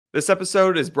This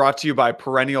episode is brought to you by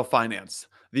Perennial Finance,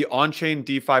 the on-chain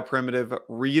DeFi primitive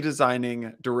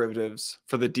redesigning derivatives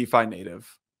for the DeFi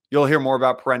native. You'll hear more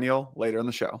about Perennial later in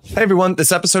the show. Hey everyone,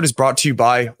 this episode is brought to you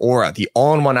by Aura, the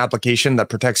all-in-one application that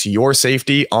protects your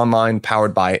safety online,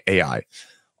 powered by AI.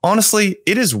 Honestly,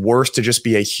 it is worse to just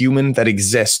be a human that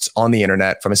exists on the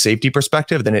internet from a safety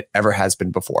perspective than it ever has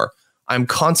been before. I'm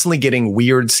constantly getting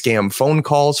weird scam phone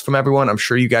calls from everyone. I'm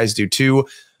sure you guys do too.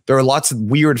 There are lots of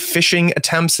weird phishing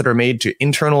attempts that are made to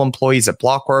internal employees at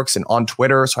Blockworks and on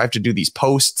Twitter. So I have to do these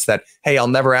posts that, hey, I'll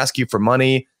never ask you for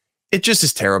money. It just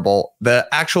is terrible. The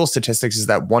actual statistics is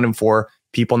that 1 in 4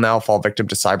 people now fall victim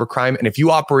to cybercrime. And if you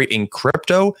operate in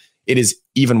crypto, it is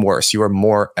even worse. You are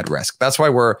more at risk. That's why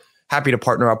we're happy to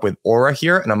partner up with Aura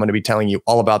here. And I'm going to be telling you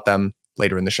all about them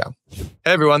later in the show.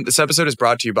 Hey everyone, this episode is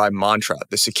brought to you by Mantra,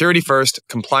 the security-first,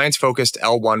 compliance-focused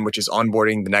L1, which is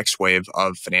onboarding the next wave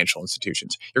of financial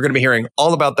institutions. You're going to be hearing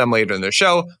all about them later in the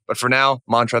show, but for now,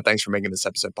 Mantra, thanks for making this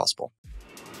episode possible.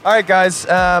 All right, guys,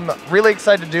 really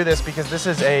excited to do this because this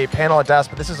is a panel at DAS,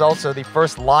 but this is also the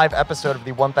first live episode of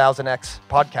the 1000X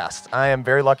podcast. I am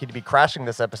very lucky to be crashing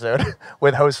this episode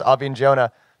with hosts Avi and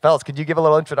Jonah. Fellas, could you give a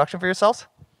little introduction for yourselves?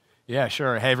 Yeah,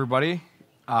 sure. Hey, everybody.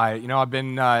 I've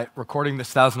been recording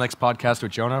this 1000X podcast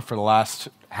with Jonah for the last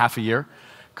half a year,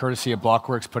 courtesy of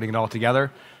Blockworks, putting it all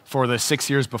together. For the 6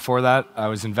 years before that, I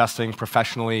was investing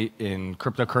professionally in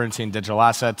cryptocurrency and digital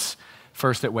assets,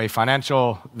 first at Wave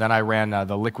Financial, then I ran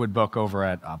the liquid book over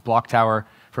at Block Tower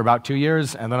for about 2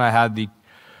 years, and then I had the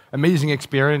amazing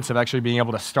experience of actually being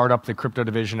able to start up the crypto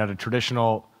division at a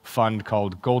traditional fund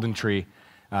called Golden Tree,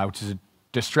 which is a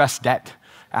distressed debt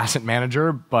asset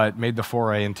manager, but made the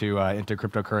foray into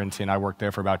cryptocurrency, and I worked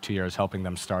there for about 2 years helping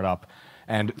them start up.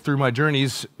 And through my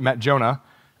journeys, met Jonah,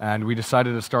 and we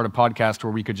decided to start a podcast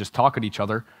where we could just talk at each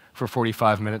other for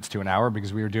 45 minutes to an hour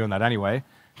because we were doing that anyway.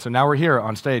 So now we're here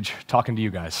on stage talking to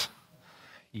you guys.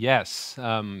 Yes.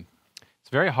 It's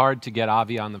very hard to get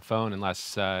Avi on the phone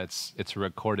unless it's a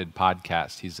recorded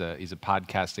podcast. He's a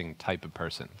podcasting type of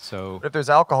person. So But if there's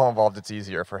alcohol involved, it's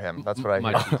easier for him. That's what I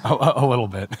hear. A little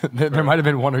bit. There might have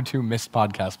been 1 or 2 missed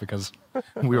podcasts because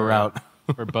we were out.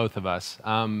 For both of us.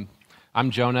 I'm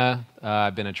Jonah.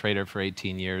 I've been a trader for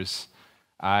 18 years.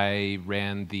 I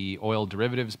ran the oil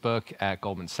derivatives book at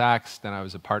Goldman Sachs. Then I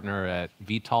was a partner at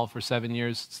Vitol for 7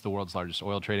 years. It's the world's largest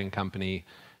oil trading company.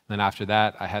 And then after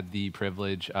that, I had the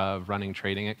privilege of running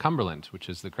trading at Cumberland, which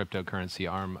is the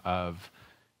cryptocurrency arm of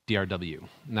DRW.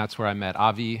 And that's where I met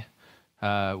Avi.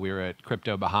 We were at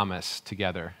Crypto Bahamas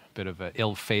together. A bit of an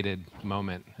ill-fated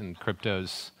moment in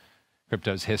crypto's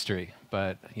history,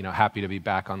 but happy to be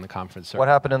back on the conference circuit. What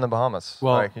happened in the Bahamas?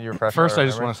 Well, Can you refresh first our I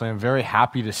just memory? want to say I'm very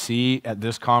happy to see at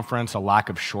this conference a lack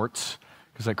of shorts,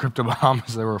 because at Crypto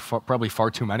Bahamas there were probably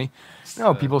far too many.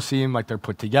 People seem like they're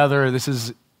put together. This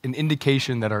is an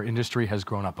indication that our industry has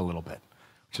grown up a little bit,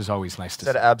 which is always nice to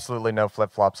see. Said absolutely no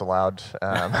flip-flops allowed.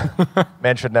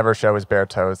 Man should never show his bare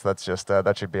toes. That's just,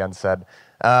 that should be unsaid.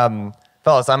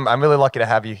 Fellas, I'm really lucky to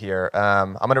have you here.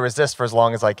 I'm going to resist for as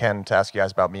long as I can to ask you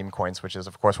guys about meme coins, which is,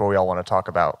 of course, what we all want to talk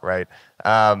about, right?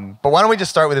 But why don't we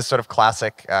just start with this sort of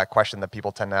classic question that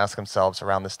people tend to ask themselves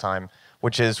around this time,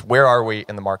 which is, where are we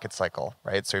in the market cycle,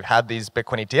 right? So we've had these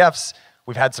Bitcoin ETFs.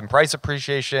 We've had some price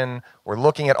appreciation. We're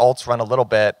looking at alts run a little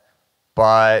bit,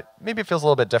 but maybe it feels a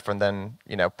little bit different than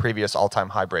previous all-time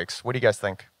high breaks. What do you guys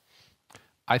think?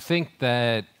 I think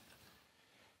that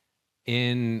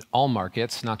in all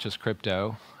markets, not just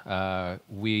crypto,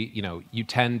 you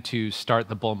tend to start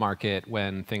the bull market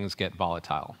when things get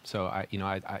volatile. So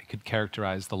I could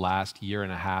characterize the last year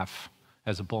and a half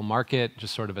as a bull market,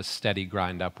 just sort of a steady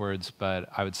grind upwards. But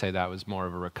I would say that was more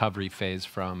of a recovery phase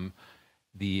from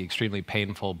the extremely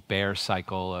painful bear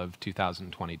cycle of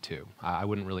 2022. I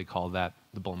wouldn't really call that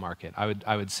the bull market.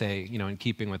 I would say, in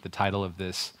keeping with the title of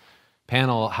this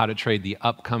panel, how to trade the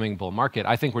upcoming bull market,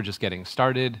 I think we're just getting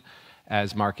started.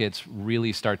 As markets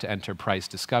really start to enter price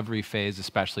discovery phase,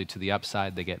 especially to the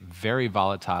upside, they get very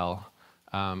volatile.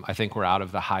 I think we're out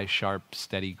of the high, sharp,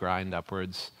 steady grind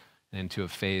upwards into a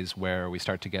phase where we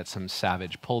start to get some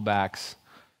savage pullbacks,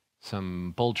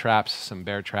 some bull traps, some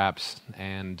bear traps,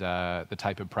 and the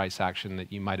type of price action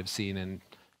that you might have seen in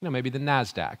maybe the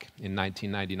NASDAQ in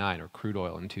 1999 or crude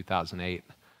oil in 2008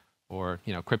 or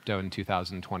crypto in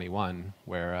 2021,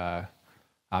 where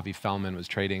Avi Felman was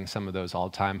trading some of those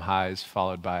all-time highs,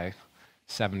 followed by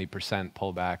 70%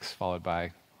 pullbacks, followed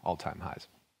by all-time highs.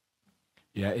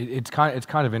 Yeah, it's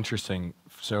kind of interesting.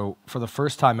 So for the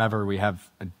first time ever, we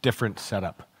have a different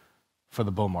setup for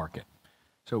the bull market.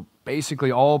 So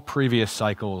basically, all previous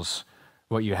cycles,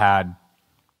 what you had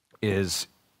is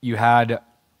you had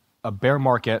a bear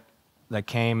market that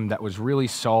came that was really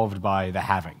solved by the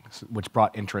halving, which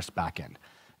brought interest back in.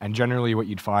 And generally what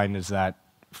you'd find is that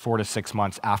 4 to 6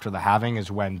 months after the halving is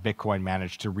when Bitcoin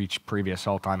managed to reach previous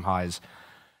all-time highs.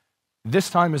 This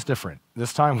time is different.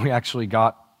 This time we actually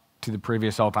got to the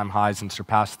previous all-time highs and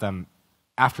surpassed them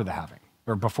after the halving,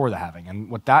 or before the halving.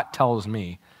 And what that tells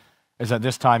me is that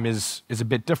this time is a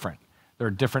bit different. There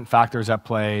are different factors at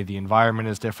play. The environment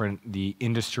is different. The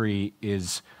industry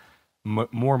is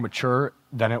more mature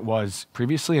than it was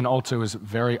previously, and also is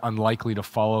very unlikely to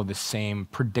follow the same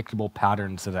predictable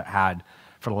patterns that it had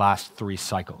for the last 3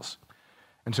 cycles.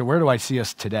 And so where do I see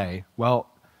us today? Well,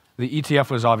 the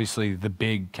ETF was obviously the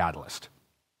big catalyst.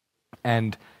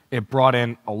 And it brought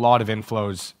in a lot of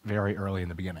inflows very early in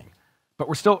the beginning. But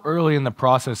we're still early in the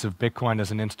process of Bitcoin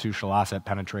as an institutional asset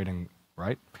penetrating,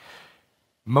 right?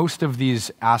 Most of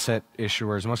these asset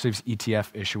issuers, most of these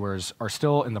ETF issuers are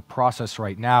still in the process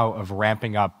right now of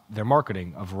ramping up their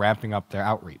marketing, of ramping up their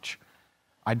outreach.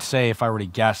 I'd say if I were to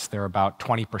guess, they're about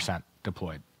 20%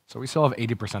 deployed. So we still have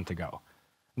 80% to go.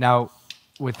 Now,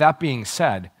 with that being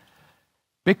said,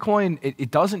 Bitcoin,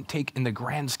 it doesn't take, in the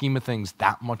grand scheme of things,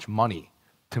 that much money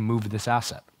to move this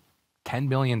asset. $10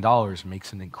 billion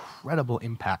makes an incredible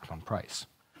impact on price.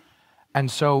 And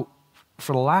so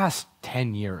for the last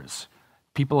 10 years,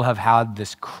 people have had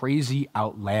this crazy,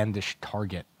 outlandish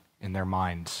target in their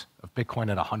minds of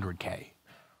Bitcoin at 100K.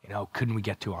 You know, couldn't we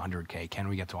get to 100K? Can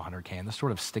we get to 100K? And this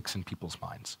sort of sticks in people's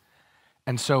minds.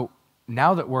 And so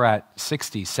now that we're at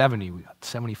 60, 70, we got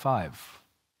 75,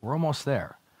 we're almost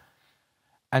there.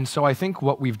 And so I think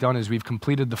what we've done is we've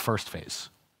completed the first phase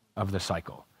of the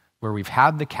cycle, where we've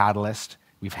had the catalyst,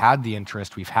 we've had the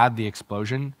interest, we've had the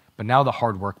explosion, but now the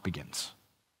hard work begins.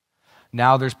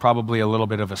 Now there's probably a little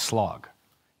bit of a slog.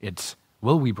 It's,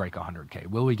 will we break 100K?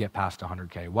 Will we get past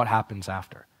 100K? What happens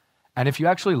after? And if you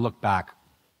actually look back,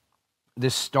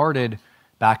 this started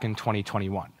back in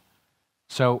 2021.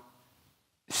 So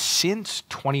since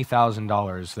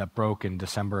 $20,000 that broke in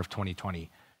December of 2020,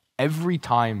 every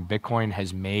time Bitcoin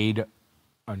has made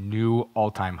a new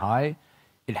all-time high,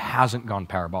 it hasn't gone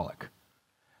parabolic.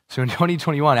 So in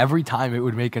 2021, every time it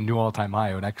would make a new all-time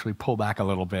high, it would actually pull back a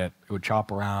little bit. It would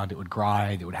chop around, it would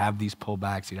grind, it would have these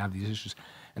pullbacks, you'd have these issues.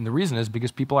 And the reason is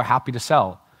because people are happy to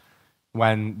sell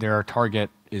when their target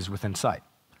is within sight.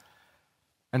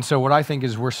 And so what I think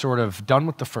is we're sort of done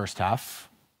with the first half.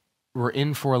 We're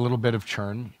in for a little bit of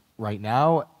churn right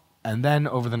now. And then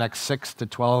over the next 6 to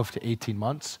 12 to 18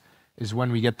 months is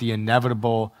when we get the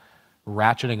inevitable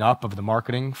ratcheting up of the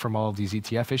marketing from all of these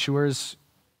ETF issuers.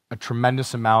 A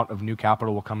tremendous amount of new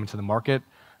capital will come into the market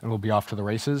and we'll be off to the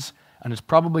races. And it's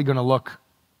probably going to look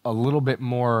a little bit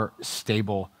more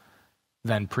stable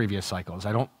than previous cycles.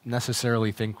 I don't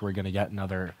necessarily think we're going to get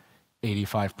another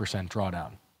 85%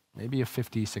 drawdown, maybe a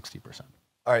 50, 60%.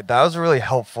 All right, that was a really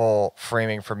helpful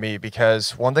framing for me,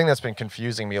 because one thing that's been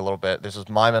confusing me a little bit, this was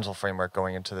my mental framework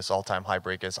going into this all-time high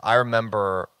break, is I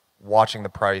remember watching the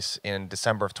price in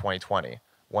December of 2020,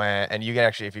 and you can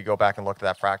actually, if you go back and look at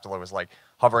that fractal, it was like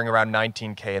hovering around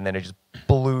 19K, and then it just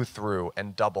blew through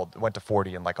and doubled, went to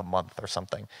 40 in like a month or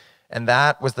something. And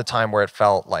that was the time where it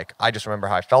felt like, I just remember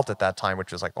how I felt at that time,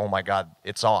 which was like, oh my God,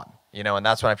 it's on, you know? And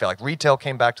that's when I feel like retail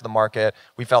came back to the market.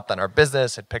 We felt that our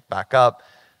business had picked back up,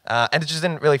 and it just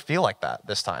didn't really feel like that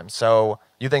this time. So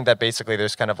you think that basically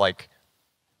there's kind of like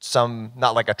some,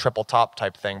 not like a triple top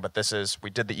type thing, but this is, we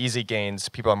did the easy gains,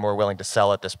 people are more willing to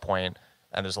sell at this point,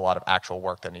 and there's a lot of actual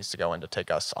work that needs to go in to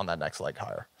take us on that next leg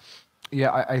higher.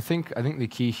 Yeah, I think the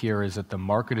key here is that the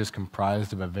market is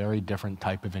comprised of a very different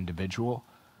type of individual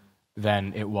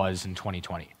than it was in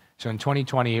 2020. So in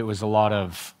 2020, it was a lot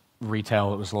of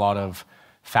retail, it was a lot of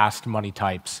fast money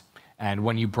types. And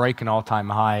when you break an all-time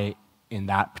high in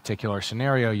that particular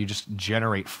scenario, you just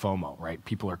generate FOMO, right?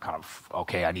 People are kind of,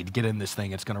 okay, I need to get in this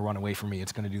thing, it's gonna run away from me,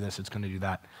 it's gonna do this, it's gonna do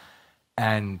that.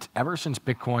 And ever since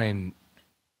Bitcoin,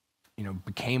 you know,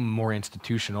 became more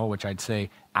institutional, which I'd say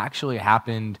actually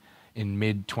happened in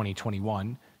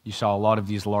mid-2021, you saw a lot of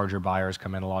these larger buyers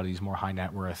come in, a lot of these more high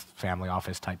net worth family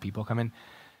office type people come in.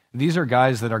 These are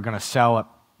guys that are gonna sell at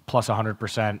plus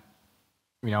 100%,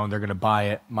 you know, and they're gonna buy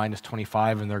at minus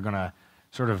 25, and they're gonna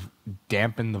sort of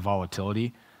dampen the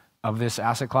volatility of this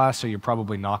asset class. So you're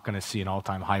probably not gonna see an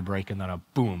all-time high break and then a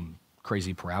boom,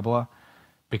 crazy parabola,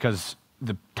 because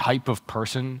the type of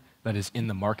person that is in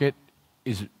the market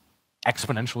is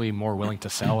exponentially more willing to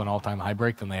sell an all-time high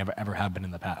break than they ever have been in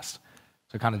the past.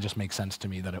 So it kind of just makes sense to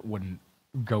me that it wouldn't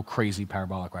go crazy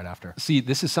parabolic right after. See,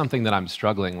 this is something that I'm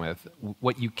struggling with.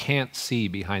 What you can't see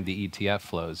behind the ETF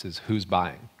flows is who's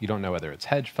buying. You don't know whether it's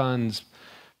hedge funds,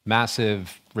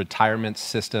 massive retirement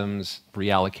systems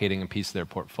reallocating a piece of their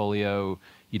portfolio.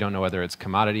 You don't know whether it's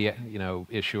commodity,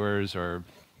 issuers or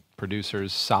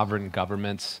producers, sovereign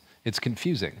governments. It's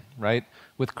confusing, right?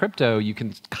 With crypto, you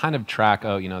can kind of track,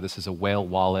 this is a whale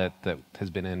wallet that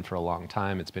has been in for a long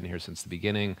time. It's been here since the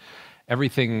beginning.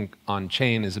 Everything on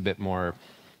chain is a bit more,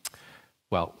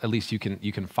 well, at least you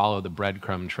can follow the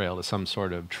breadcrumb trail to some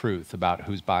sort of truth about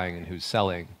who's buying and who's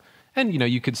selling. And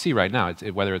you could see right now,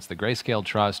 whether it's the Grayscale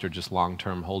Trust or just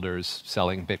long-term holders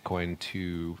selling Bitcoin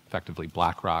to effectively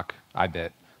BlackRock,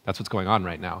 IBIT. That's what's going on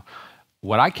right now.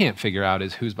 What I can't figure out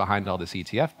is who's behind all this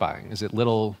ETF buying. Is it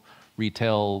little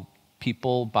retail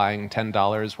people buying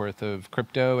 $10 worth of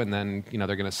crypto and then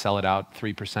they're going to sell it out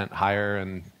 3% higher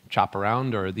and chop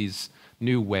around? Or are these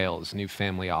new whales, new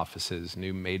family offices,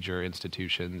 new major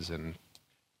institutions and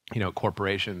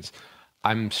corporations?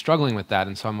 I'm struggling with that,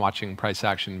 and so I'm watching price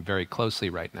action very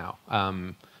closely right now.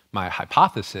 My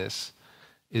hypothesis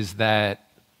is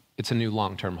that it's a new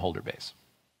long-term holder base.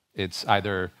 It's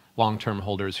either long-term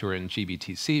holders who are in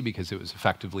GBTC because it was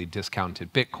effectively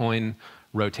discounted Bitcoin,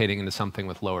 rotating into something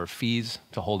with lower fees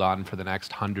to hold on for the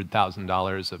next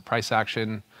 $100,000 of price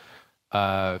action.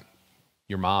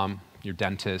 Your mom, your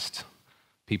dentist,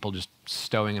 people just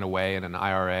stowing it away in an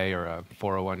IRA or a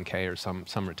 401k or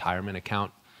some retirement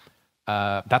account.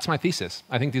 That's my thesis.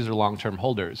 I think these are long-term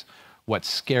holders. What's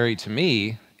scary to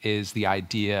me is the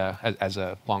idea, as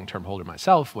a long-term holder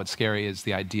myself, what's scary is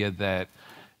the idea that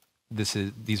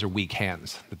these are weak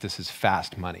hands, that this is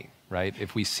fast money, right?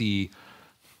 If we see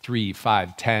 3,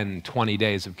 5, 10, 20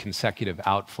 days of consecutive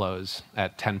outflows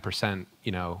at 10%,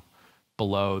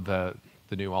 below the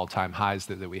new all-time highs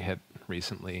that we hit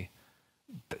recently,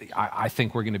 I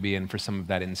think we're going to be in for some of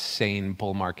that insane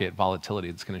bull market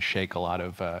volatility that's going to shake a lot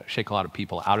of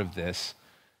people out of this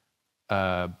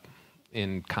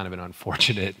in kind of an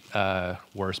unfortunate,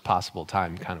 worst possible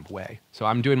time kind of way. So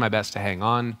I'm doing my best to hang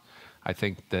on. I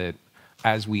think that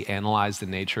as we analyze the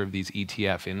nature of these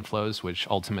ETF inflows, which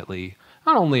ultimately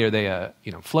not only are they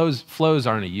flows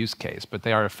aren't a use case, but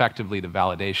they are effectively the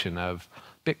validation of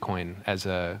Bitcoin as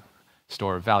a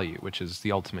store of value, which is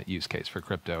the ultimate use case for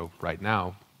crypto right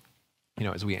now.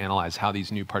 As we analyze how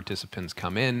these new participants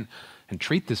come in and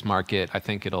treat this market, I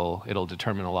think it'll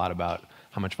determine a lot about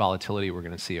how much volatility we're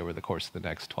going to see over the course of the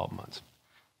next 12 months.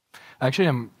 Actually,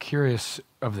 I'm curious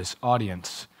of this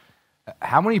audience.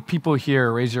 How many people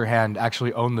here, raise your hand,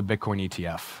 actually own the Bitcoin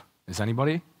ETF? Is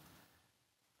anybody?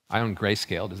 I own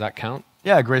Grayscale. Does that count?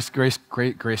 Yeah,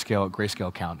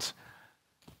 Grayscale counts.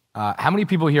 How many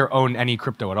people here own any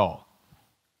crypto at all?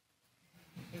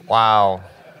 Wow.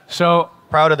 So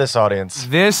proud of this audience.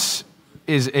 This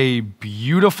is a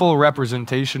beautiful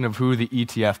representation of who the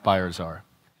ETF buyers are.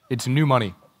 It's new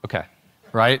money. Okay.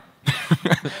 Right?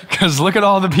 Because look at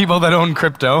all the people that own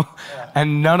crypto,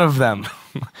 and none of them,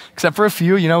 except for a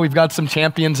few, we've got some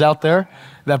champions out there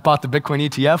that bought the Bitcoin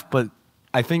ETF, but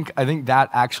I think that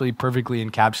actually perfectly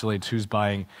encapsulates who's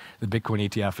buying the Bitcoin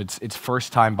ETF. It's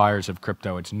first-time buyers of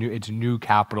crypto. It's new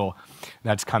capital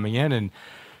that's coming in, and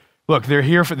look, they're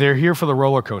here for the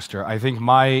roller coaster. I think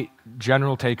my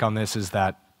general take on this is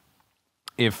that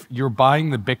if you're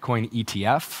buying the Bitcoin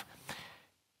ETF,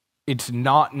 it's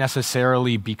not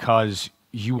necessarily because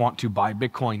you want to buy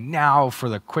Bitcoin now for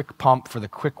the quick pump, for the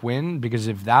quick win, because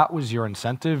if that was your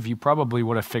incentive, you probably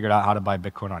would have figured out how to buy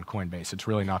Bitcoin on Coinbase. It's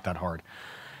really not that hard.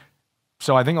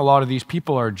 So I think a lot of these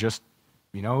people are just,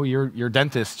 your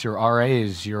dentists, your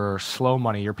RAs, your slow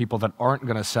money, your people that aren't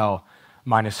going to sell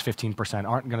minus 15%,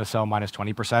 aren't going to sell minus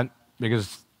 20%,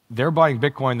 because they're buying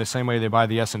Bitcoin the same way they buy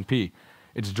the S&P.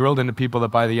 It's drilled into people that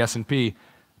buy the S&P,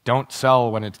 don't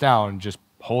sell when it's down, just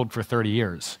hold for 30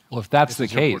 years. Well, if that's the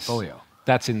case,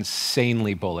 that's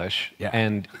insanely bullish. Yeah.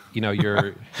 And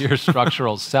your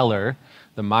structural seller,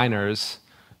 the miners,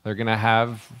 they're going to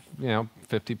have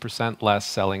 50% less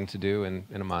selling to do in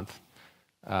a month.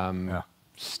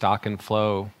 Stock and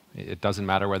flow, it doesn't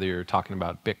matter whether you're talking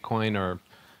about Bitcoin or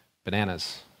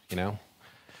bananas.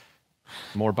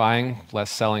 More buying, less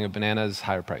selling of bananas,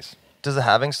 higher price. Does the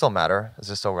halving still matter? Is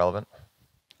this still relevant?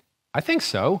 I think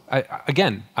so.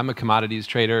 Again, I'm a commodities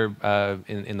trader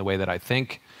in the way that I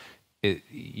think.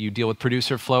 You deal with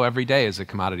producer flow every day as a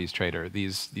commodities trader.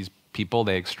 These people,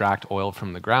 they extract oil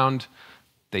from the ground.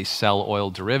 They sell oil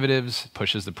derivatives,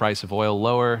 pushes the price of oil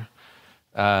lower.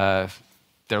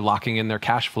 They're locking in their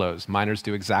cash flows. Miners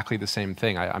do exactly the same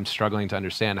thing. I'm struggling to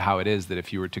understand how it is that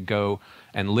if you were to go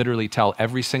and literally tell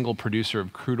every single producer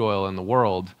of crude oil in the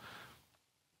world,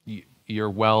 your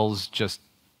wells just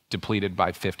depleted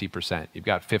by 50%. You've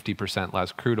got 50%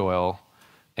 less crude oil.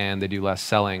 and they do less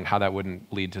selling, how that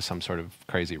wouldn't lead to some sort of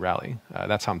crazy rally.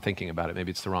 That's how I'm thinking about it.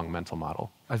 Maybe it's the wrong mental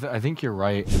model. I think you're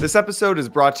right. This episode is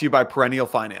brought to you by Perennial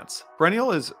Finance.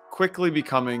 Perennial is quickly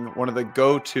becoming one of the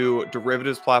go-to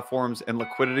derivatives platforms and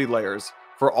liquidity layers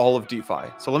for all of DeFi.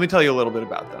 So let me tell you a little bit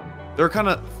about them. There are kind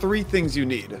of three things you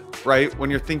need, right, when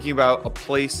you're thinking about a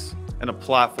place and a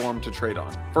platform to trade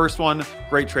on. First one,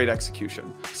 great trade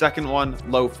execution. Second one,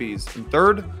 low fees. And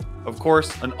third, of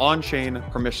course, an on-chain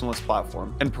permissionless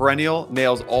platform. And Perennial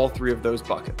nails all three of those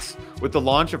buckets. With the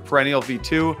launch of Perennial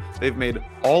V2, they've made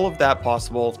all of that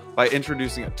possible by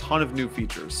introducing a ton of new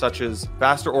features, such as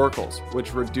faster oracles,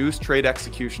 which reduce trade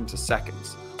execution to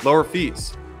seconds, lower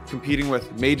fees, competing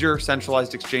with major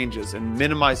centralized exchanges and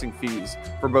minimizing fees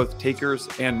for both takers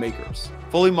and makers.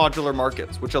 Fully modular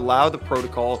markets, which allow the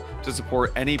protocol to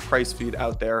support any price feed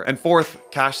out there. And fourth,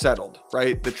 cash settled,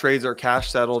 right? The trades are cash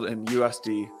settled in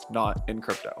USD, not in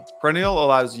crypto. Perennial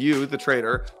allows you, the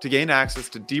trader, to gain access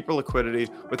to deeper liquidity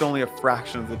with only a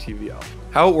fraction of the TVL.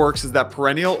 How it works is that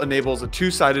Perennial enables a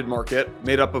two-sided market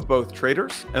made up of both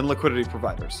traders and liquidity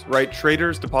providers, right?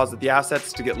 Traders deposit the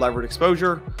assets to get levered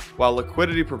exposure, while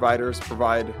liquidity providers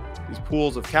provide these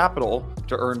pools of capital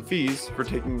to earn fees for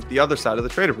taking the other side of the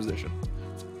trader position.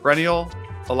 Perennial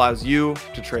allows you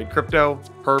to trade crypto,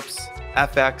 perps,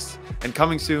 FX, and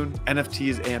coming soon,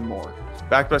 NFTs and more.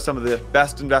 Backed by some of the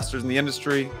best investors in the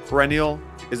industry, Perennial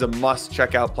is a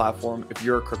must-check-out platform if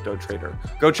you're a crypto trader.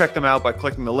 Go check them out by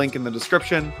clicking the link in the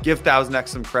description. Give 1000x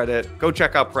some credit. Go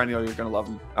check out Perennial. You're going to love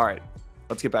them. All right.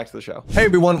 Let's get back to the show. Hey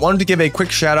everyone, wanted to give a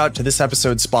quick shout out to this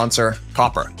episode's sponsor,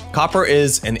 Copper. Copper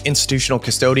is an institutional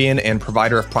custodian and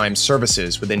provider of prime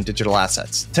services within digital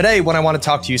assets. Today, what I want to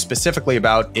talk to you specifically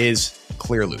about is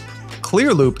Clearloop.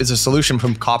 Clearloop is a solution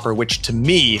from Copper, which to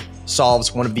me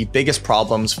solves one of the biggest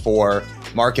problems for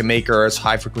market makers,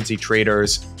 high frequency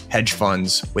traders, hedge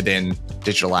funds within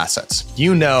digital assets.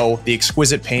 You know the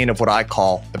exquisite pain of what I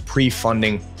call the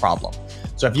pre-funding problem.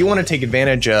 So if you want to take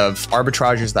advantage of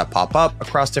arbitrages that pop up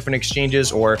across different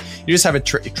exchanges, or you just have a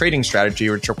trading strategy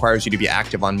which requires you to be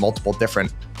active on multiple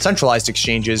different centralized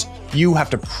exchanges, you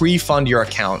have to pre-fund your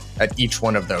account at each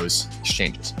one of those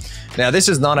exchanges. Now, this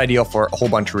is not ideal for a whole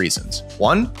bunch of reasons.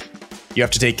 One, you have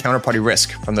to take counterparty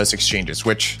risk from those exchanges,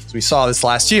 which, as we saw this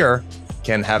last year,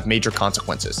 can have major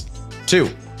consequences. Two,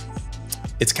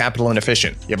 it's capital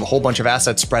inefficient. You have a whole bunch of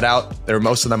assets spread out.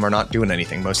 Most of them are not doing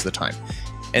anything most of the time.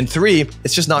 And three,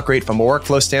 it's just not great from a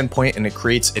workflow standpoint, and it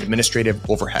creates administrative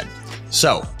overhead.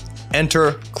 So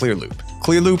enter Clearloop.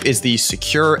 Clearloop is the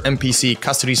secure MPC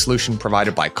custody solution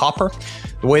provided by Copper.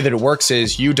 The way that it works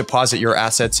is you deposit your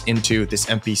assets into this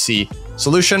MPC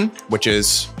solution, which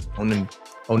is owned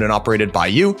and operated by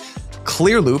you.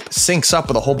 Clearloop syncs up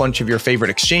with a whole bunch of your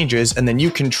favorite exchanges, and then you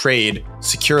can trade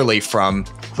securely from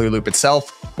Clearloop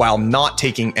itself while not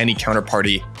taking any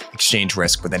counterparty exchange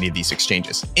risk with any of these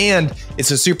exchanges. And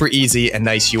it's a super easy and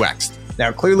nice UX.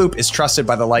 Now, Clearloop is trusted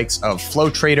by the likes of Flow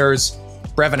Traders,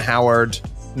 Brevin Howard,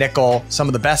 Nickel, some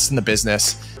of the best in the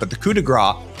business. But the coup de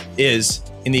grace is,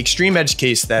 in the extreme edge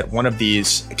case that one of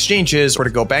these exchanges were to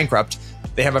go bankrupt,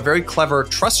 they have a very clever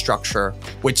trust structure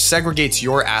which segregates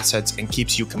your assets and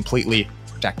keeps you completely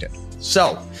protected.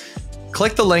 So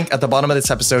click the link at the bottom of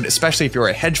this episode, especially if you're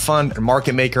a hedge fund or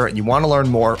market maker and you want to learn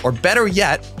more, or better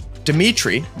yet,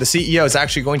 Dimitri, the CEO, is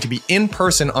actually going to be in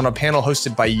person on a panel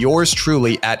hosted by yours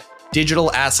truly at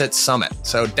Digital Asset Summit.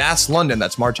 So DAS London,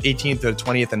 that's March 18th to the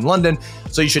 20th in London.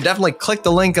 So you should definitely click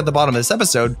the link at the bottom of this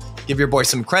episode, give your boy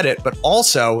some credit, but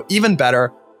also, even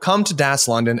better, come to DAS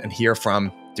London and hear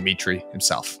from Dimitri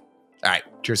himself. All right,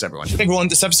 cheers everyone. Hey everyone,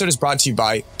 this episode is brought to you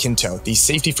by Kinto, the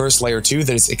safety first layer 2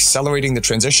 that is accelerating the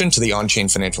transition to the on-chain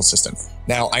financial system.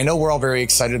 Now, I know we're all very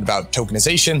excited about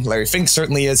tokenization. Larry Fink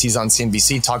certainly is. He's on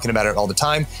CNBC talking about it all the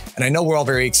time. And I know we're all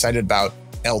very excited about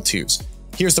L2s.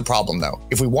 Here's the problem though.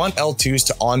 If we want L2s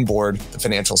to onboard the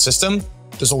financial system,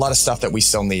 there's a lot of stuff that we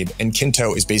still need, and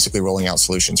Kinto is basically rolling out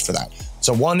solutions for that.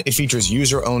 So one, it features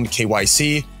user-owned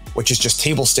KYC, which is just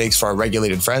table stakes for our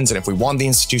regulated friends. And if we want the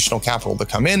institutional capital to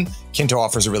come in, Kinto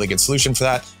offers a really good solution for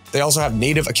that. They also have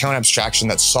native account abstraction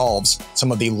that solves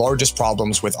some of the largest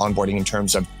problems with onboarding in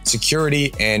terms of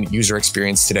security and user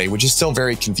experience today, which is still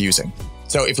very confusing.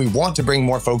 So if we want to bring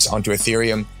more folks onto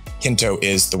Ethereum, Kinto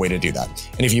is the way to do that.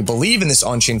 And if you believe in this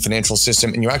on-chain financial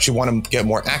system and you actually want to get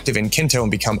more active in Kinto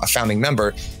and become a founding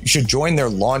member, you should join their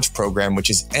launch program, which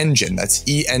is Engine. That's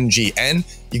ENGN.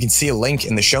 You can see a link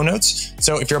in the show notes.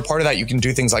 So if you're a part of that, you can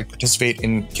do things like participate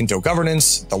in Kinto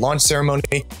governance, the launch ceremony,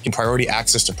 you can priority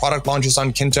access to product launches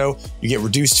on Kinto, you get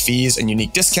reduced fees and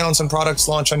unique discounts on products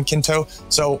launched on Kinto.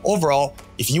 So overall,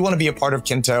 if you want to be a part of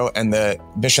Kinto and the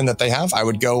mission that they have, I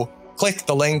would go click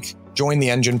the link, join the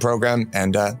engine program,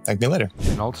 and thank me later.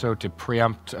 And also to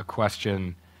preempt a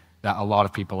question that a lot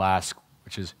of people ask,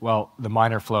 which is, well, the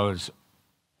miner flows,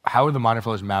 how do the miner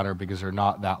flows matter because they're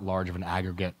not that large of an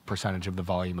aggregate percentage of the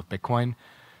volume of Bitcoin?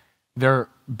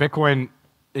 Bitcoin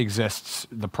exists,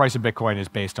 the price of Bitcoin is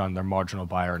based on their marginal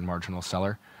buyer and marginal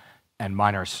seller, and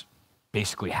miners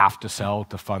basically have to sell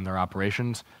to fund their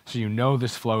operations. So you know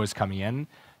this flow is coming in,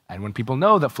 and when people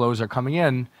know that flows are coming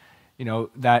in,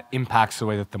 that impacts the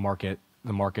way that the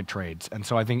market trades. And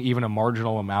so I think even a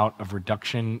marginal amount of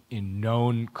reduction in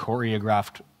known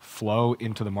choreographed flow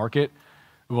into the market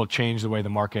will change the way the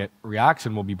market reacts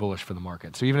and will be bullish for the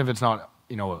market. So even if it's not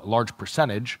a large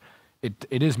percentage, it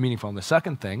is meaningful. And the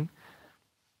second thing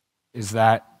is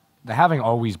that the halving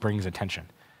always brings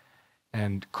attention.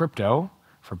 And crypto,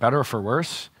 for better or for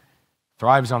worse,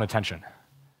 thrives on attention.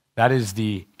 That is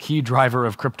the key driver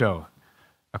of crypto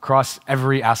across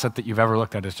every asset that you've ever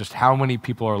looked at, is just how many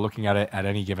people are looking at it at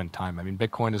any given time. I mean,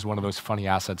 Bitcoin is one of those funny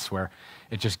assets where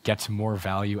it just gets more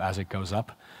value as it goes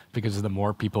up, because the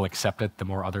more people accept it, the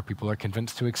more other people are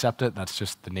convinced to accept it. That's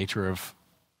just the nature of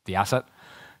the asset.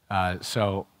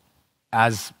 So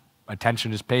as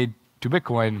attention is paid to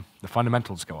Bitcoin, the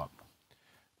fundamentals go up.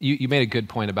 You made a good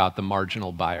point about the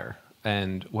marginal buyer.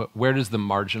 And where does the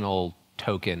marginal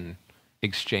token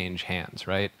exchange hands,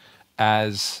 right?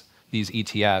 As these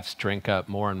ETFs drink up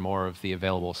more and more of the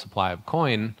available supply of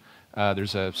coin,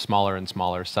 there's a smaller and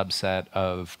smaller subset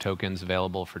of tokens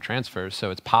available for transfers.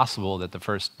 So it's possible that the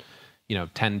first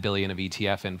 10 billion of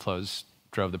ETF inflows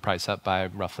drove the price up by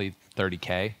roughly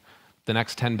 30K. The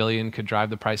next 10 billion could drive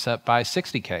the price up by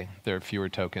 60K. There are fewer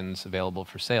tokens available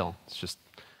for sale. It's just,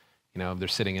 they're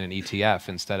sitting in an ETF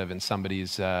instead of in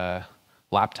somebody's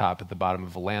laptop at the bottom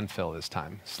of a landfill this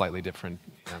time. Slightly different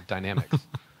dynamics.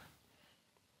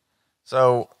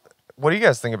 So what do you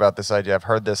guys think about this idea? I've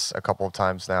heard this a couple of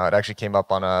times now. It actually came up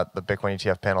on the Bitcoin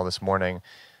ETF panel this morning.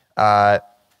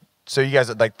 So you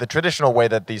guys, like the traditional way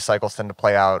that these cycles tend to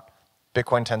play out,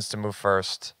 Bitcoin tends to move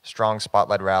first, strong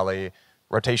spotlight rally,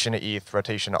 rotation to ETH,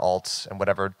 rotation to alts, and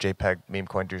whatever JPEG meme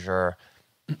coin du jour,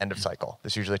 end of cycle.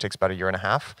 This usually takes about a year and a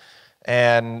half.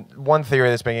 And one theory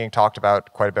that's being talked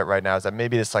about quite a bit right now is that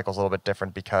maybe this cycle is a little bit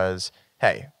different because,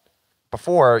 hey,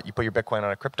 before you put your Bitcoin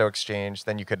on a crypto exchange,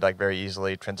 then you could very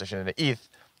easily transition into ETH,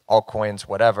 altcoins,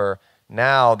 whatever.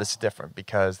 Now this is different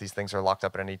because these things are locked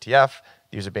up in an ETF.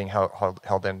 These are being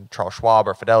held in Charles Schwab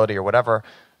or Fidelity or whatever.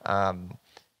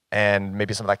 And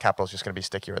maybe some of that capital is just going to be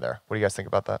stickier there. What do you guys think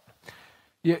about that?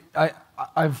 Yeah,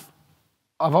 I've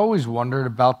always wondered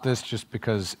about this just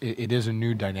because it is a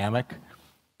new dynamic.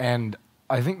 And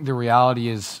I think the reality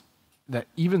is that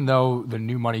even though the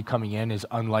new money coming in is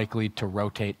unlikely to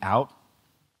rotate out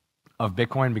of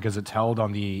Bitcoin because it's held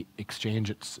on the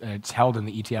exchange, it's held in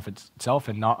the ETF itself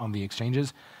and not on the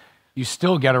exchanges, you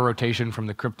still get a rotation from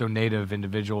the crypto native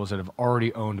individuals that have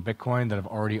already owned Bitcoin, that have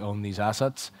already owned these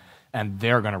assets, and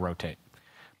they're going to rotate.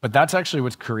 But that's actually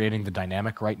what's creating the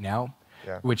dynamic right now,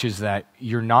 which is that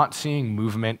you're not seeing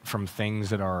movement from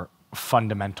things that are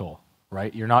fundamental,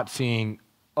 right? You're not seeing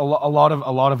a lot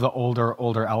of the older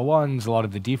L1s, a lot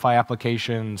of the DeFi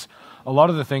applications, a lot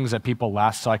of the things that people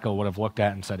last cycle would have looked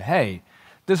at and said, hey,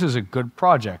 this is a good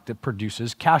project. It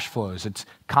produces cash flows. It's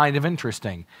kind of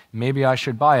interesting. Maybe I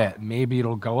should buy it. Maybe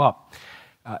it'll go up.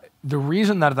 The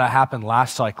reason that happened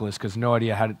last cycle is because nobody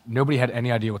had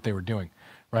any idea what they were doing,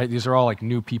 right? These are all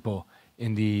new people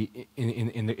in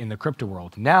the crypto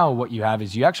world. Now what you have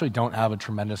is you actually don't have a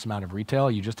tremendous amount of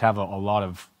retail. You just have a lot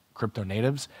of crypto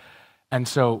natives. And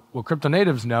so what crypto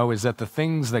natives know is that the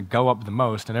things that go up the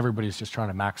most, and everybody's just trying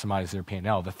to maximize their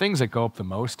P&L, the things that go up the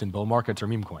most in bull markets are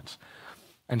meme coins.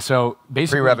 And so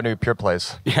basically— Pre-revenue pure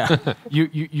plays. Yeah.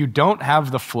 you don't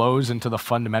have the flows into the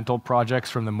fundamental projects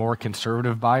from the more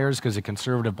conservative buyers because the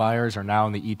conservative buyers are now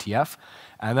in the ETF.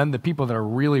 And then the people that are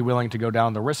really willing to go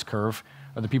down the risk curve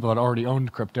are the people that already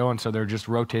owned crypto. And so they're just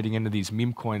rotating into these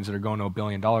meme coins that are going to $1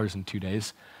 billion in 2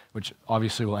 days, which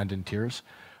obviously will end in tears.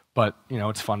 But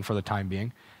it's fun for the time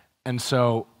being. And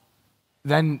so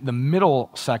then the middle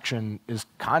section is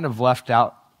kind of left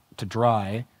out to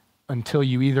dry until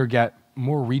you either get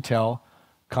more retail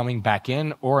coming back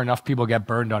in or enough people get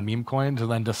burned on meme coins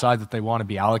and then decide that they want to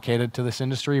be allocated to this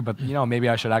industry. But maybe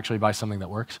I should actually buy something that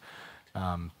works.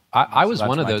 I was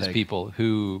one of those people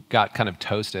who got kind of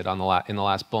toasted in the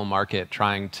last bull market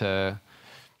trying to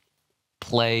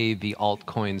play the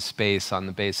altcoin space on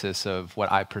the basis of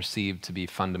what I perceived to be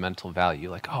fundamental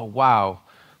value. Like, oh wow,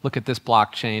 look at this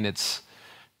blockchain.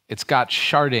 It's got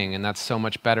sharding, and that's so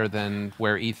much better than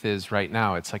where ETH is right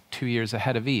now. It's 2 years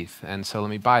ahead of ETH, and so let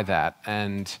me buy that.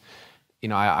 And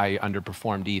I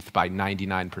underperformed ETH by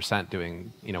 99%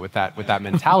 doing, with that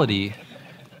mentality,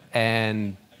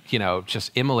 and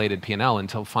just immolated P&L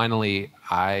until finally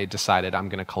I decided I'm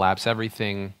going to collapse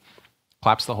everything,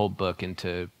 collapse the whole book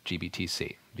into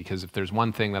GBTC. Because if there's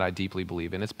one thing that I deeply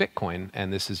believe in, it's Bitcoin,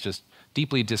 and this is just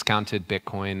deeply discounted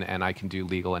Bitcoin, and I can do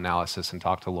legal analysis and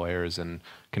talk to lawyers and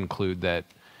conclude that,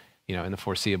 in the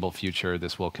foreseeable future,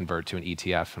 this will convert to an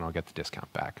ETF and I'll get the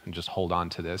discount back and just hold on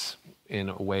to this in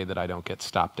a way that I don't get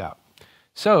stopped out.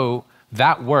 So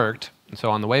that worked. And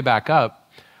so on the way back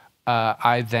up,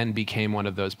 I then became one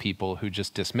of those people who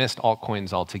just dismissed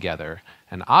altcoins altogether.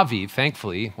 And Avi,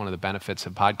 thankfully, one of the benefits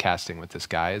of podcasting with this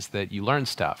guy is that you learn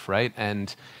stuff, right?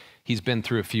 And he's been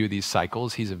through a few of these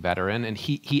cycles. He's a veteran, and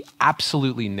he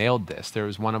absolutely nailed this. There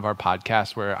was one of our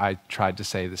podcasts where I tried to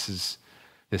say this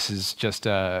is just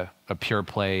a pure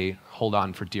play, hold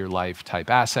on for dear life type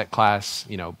asset class.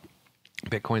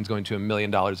 Bitcoin's going to $1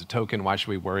 million a token. Why should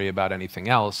we worry about anything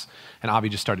else? And Avi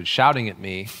just started shouting at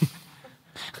me.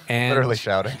 And literally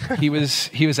shouting. he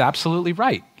was absolutely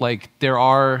right. Like, there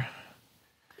are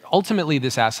ultimately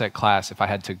this asset class, if I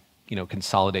had to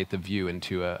consolidate the view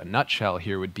into a nutshell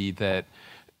here, would be that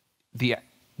the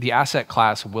asset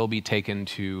class will be taken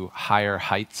to higher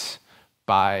heights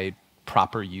by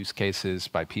proper use cases,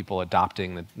 by people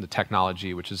adopting the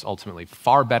technology, which is ultimately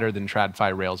far better than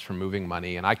TradFi rails for moving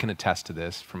money, and I can attest to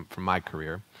this from my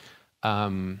career.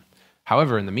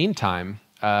 However, in the meantime,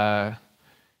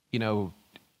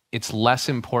 it's less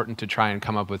important to try and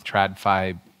come up with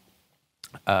TradFi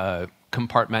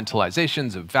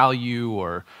compartmentalizations of value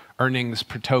or earnings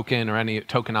per token or any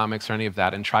tokenomics or any of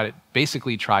that, and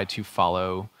basically try to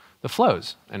follow the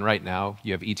flows. And right now,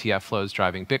 you have ETF flows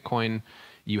driving Bitcoin.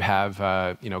 You have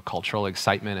cultural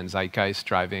excitement and zeitgeist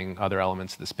driving other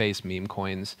elements of the space, meme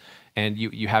coins. And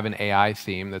you have an AI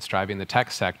theme that's driving the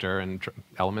tech sector, and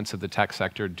elements of the tech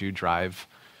sector do drive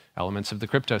elements of the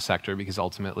crypto sector, because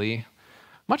ultimately,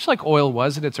 much like oil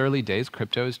was in its early days,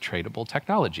 crypto is tradable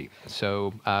technology.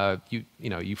 So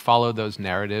you follow those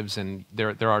narratives, and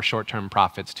there are short-term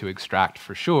profits to extract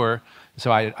for sure.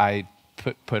 So I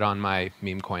put on my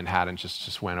meme coin hat and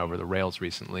just went over the rails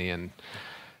recently, and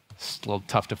it's a little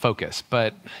tough to focus.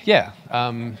 But yeah,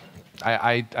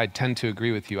 I tend to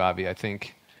agree with you, Avi. I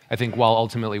think while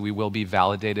ultimately we will be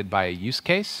validated by a use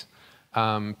case,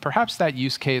 perhaps that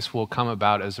use case will come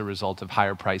about as a result of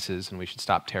higher prices, and we should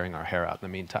stop tearing our hair out in the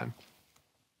meantime.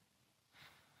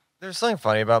 There's something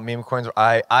funny about meme coins.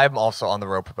 I'm also on the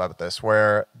rope about this,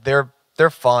 where they're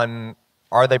fun.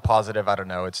 Are they positive? I don't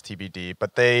know. It's TBD.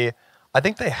 But I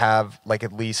think they have like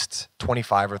at least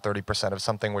 25 or 30% of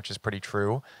something, which is pretty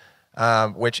true.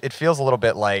 Which it feels a little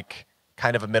bit like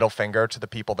kind of a middle finger to the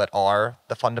people that are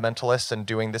the fundamentalists and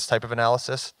doing this type of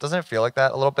analysis. Doesn't it feel like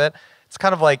that a little bit? It's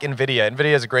kind of like NVIDIA.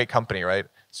 NVIDIA is a great company, right?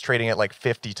 It's trading at like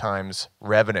 50 times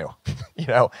revenue.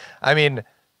 I mean,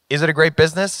 is it a great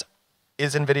business?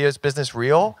 Is NVIDIA's business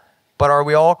real? But are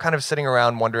we all kind of sitting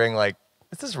around wondering, like,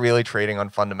 is this really trading on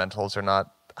fundamentals or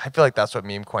not? I feel like that's what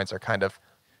meme coins are kind of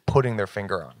putting their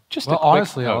finger on.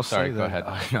 Honestly, I'll sorry, say go that.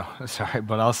 ahead. No, sorry,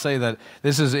 but I'll say that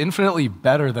this is infinitely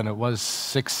better than it was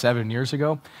 6-7 years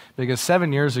ago. Because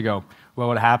 7 years ago, what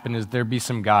would happen is there'd be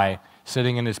some guy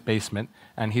sitting in his basement,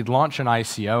 and he'd launch an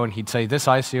ICO, and he'd say, this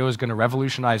ICO is going to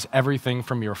revolutionize everything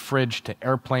from your fridge to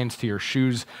airplanes to your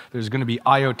shoes. There's going to be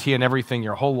IoT and everything.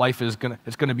 Your whole life it's going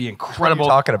to be incredible. What are you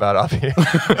talking about,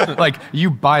 Avi? Like, you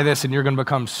buy this, and you're going to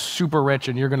become super rich,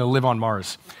 and you're going to live on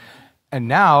Mars. And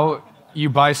now you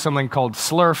buy something called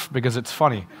Slurf because it's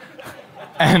funny.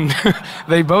 And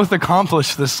they both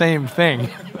accomplish the same thing,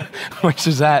 which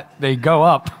is that they go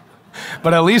up.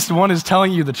 But at least one is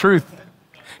telling you the truth.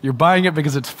 You're buying it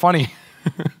because it's funny.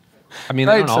 I mean,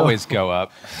 they don't always go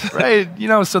up. Right.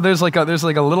 So there's like a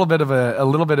little bit of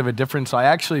a difference. So I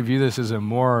actually view this as a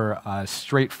more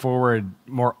straightforward,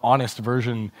 more honest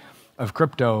version of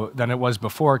crypto than it was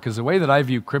before, because the way that I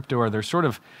view crypto are they're sort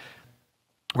of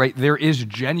right, there is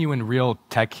genuine real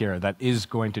tech here that is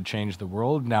going to change the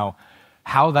world. Now,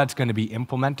 how that's going to be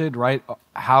implemented, right?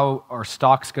 How are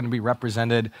stocks going to be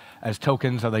represented as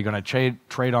tokens? Are they going to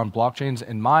trade on blockchains?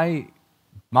 And my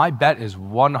bet is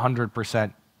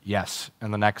 100% yes.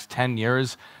 In the next 10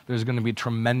 years, there's going to be a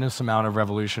tremendous amount of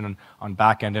revolution on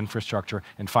back-end infrastructure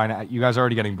and finance. You guys are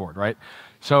already getting bored, right?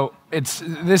 So this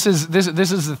is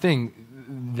the thing.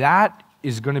 That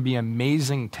is going to be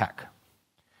amazing tech.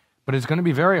 But it's going to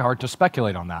be very hard to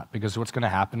speculate on that, because what's going to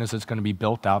happen is it's going to be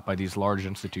built out by these large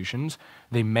institutions.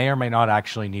 They may or may not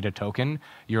actually need a token.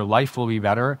 Your life will be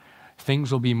better.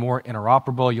 Things will be more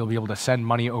interoperable. You'll be able to send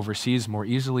money overseas more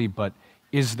easily. But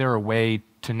is there a way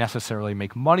to necessarily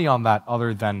make money on that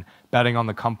other than betting on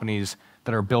the companies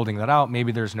that are building that out,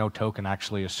 maybe there's no token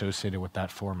actually associated with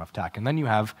that form of tech. And then you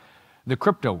have the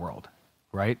crypto world,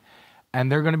 right?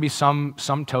 And there are going to be some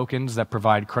tokens that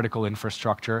provide critical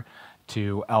infrastructure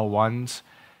to L1s,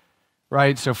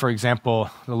 right? So for example,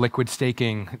 the liquid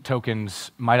staking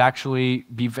tokens might actually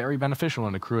be very beneficial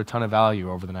and accrue a ton of value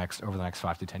over the next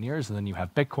 5 to 10 years. And then you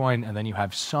have Bitcoin, and then you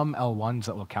have some L1s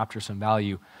that will capture some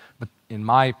value. But in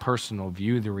my personal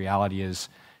view, the reality is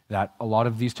that a lot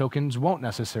of these tokens won't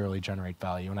necessarily generate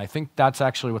value. And I think that's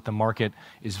actually what the market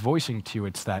is voicing to.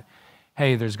 It's that,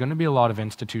 hey, there's going to be a lot of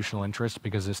institutional interest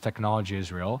because this technology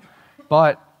is real,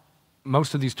 but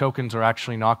most of these tokens are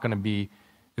actually not going to be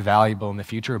valuable in the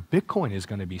future. Bitcoin is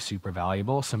going to be super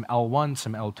valuable. Some L1,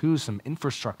 some L2, some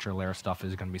infrastructure layer stuff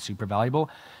is going to be super valuable.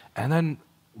 And then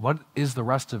what is the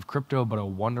rest of crypto but a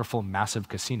wonderful, massive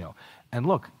casino? And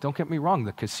look, don't get me wrong,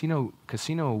 the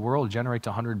casino world generates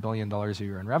 $100 billion a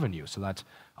year in revenue. So that's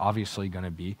obviously going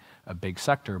to be a big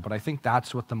sector. But I think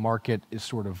that's what the market is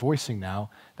sort of voicing now.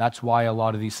 That's why a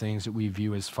lot of these things that we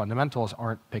view as fundamentals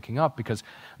aren't picking up, because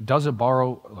does a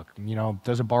borrow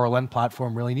lend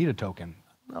platform really need a token?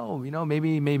 No,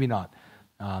 maybe not,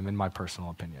 in my personal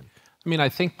opinion. I mean, I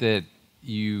think that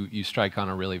you strike on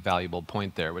a really valuable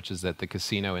point there, which is that the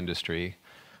casino industry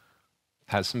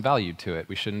has some value to it.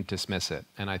 We shouldn't dismiss it.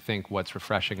 And I think what's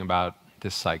refreshing about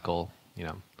this cycle,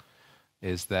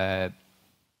 is that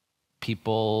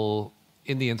people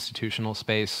in the institutional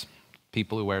space,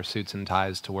 people who wear suits and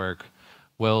ties to work,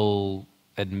 will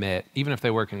admit, even if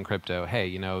they work in crypto, hey,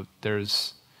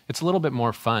 it's a little bit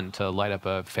more fun to light up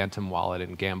a phantom wallet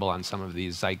and gamble on some of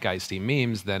these zeitgeisty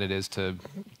memes than it is to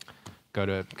go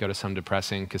to some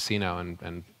depressing casino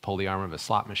and pull the arm of a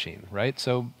slot machine, right?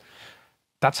 So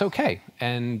that's okay,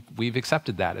 and we've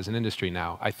accepted that as an industry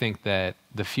now. I think that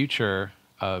the future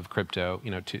of crypto,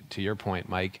 to your point,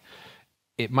 Mike,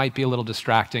 it might be a little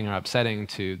distracting or upsetting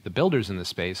to the builders in the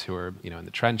space who are, in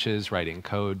the trenches, writing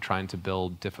code, trying to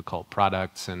build difficult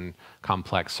products and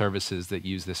complex services that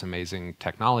use this amazing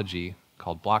technology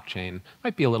called blockchain. It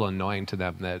might be a little annoying to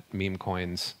them that meme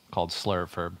coins called Slur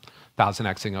for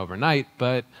 1000xing overnight,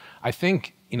 but I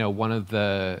think, one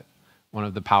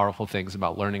of the powerful things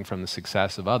about learning from the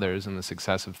success of others and the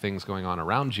success of things going on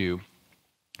around you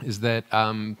is that,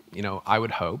 I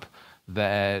would hope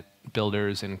that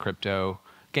builders in crypto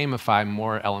gamify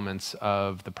more elements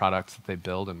of the products that they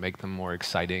build and make them more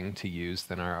exciting to use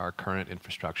than our current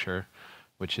infrastructure,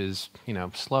 which is,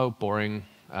 slow, boring,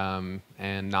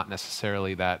 and not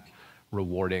necessarily that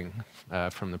rewarding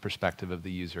from the perspective of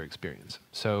the user experience.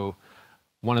 So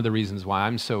one of the reasons why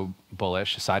I'm so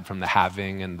bullish, aside from the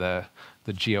halving and the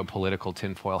geopolitical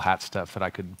tinfoil hat stuff that I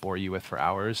could bore you with for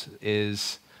hours,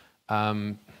 is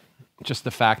just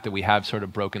the fact that we have sort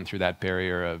of broken through that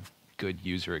barrier of good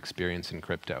user experience in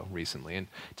crypto recently. And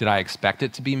did I expect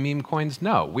it to be meme coins?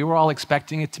 No. We were all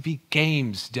expecting it to be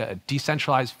games,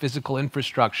 decentralized physical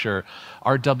infrastructure,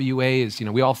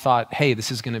 RWAs. We all thought, hey,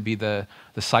 this is going to be the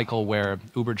cycle where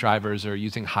Uber drivers are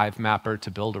using Hive Mapper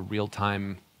to build a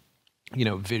real-time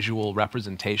visual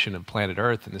representation of planet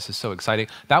Earth, and this is so exciting.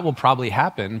 That will probably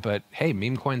happen, but hey,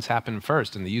 meme coins happen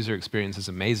first, and the user experience is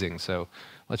amazing, so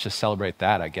let's just celebrate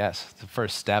that, I guess. It's the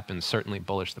first step, and certainly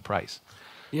bullish the price.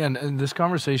 Yeah, and this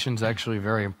conversation is actually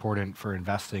very important for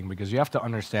investing, because you have to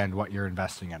understand what you're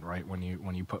investing in, right? When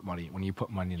you put money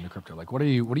into crypto, like what are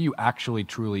you actually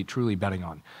truly betting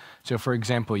on? So, for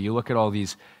example, you look at all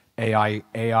these AI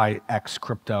X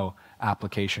crypto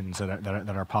applications that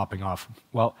are popping off.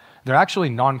 Well, they're actually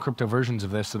non-crypto versions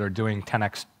of this that are doing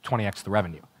 10x, 20x the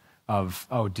revenue of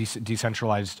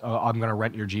decentralized. I'm going to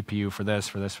rent your GPU for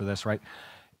this, right?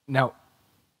 Now,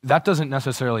 that doesn't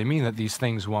necessarily mean that these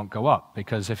things won't go up,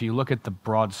 because if you look at the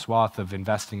broad swath of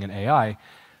investing in AI,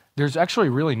 there's actually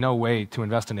really no way to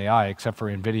invest in AI except for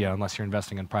NVIDIA unless you're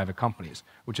investing in private companies,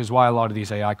 which is why a lot of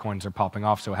these AI coins are popping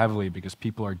off so heavily, because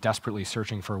people are desperately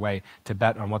searching for a way to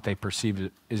bet on what they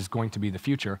perceive is going to be the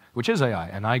future, which is AI,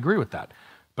 and I agree with that.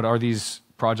 But are these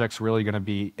projects really going to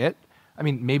be it? I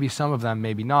mean, maybe some of them,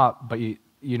 maybe not, but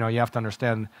you have to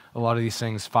understand a lot of these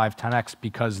things 5, 10x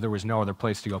because there was no other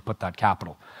place to go put that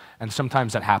capital. And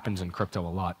sometimes that happens in crypto a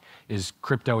lot. Is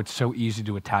crypto, it's so easy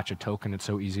to attach a token, it's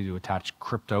so easy to attach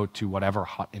crypto to whatever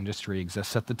hot industry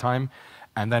exists at the time.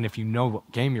 And then if you know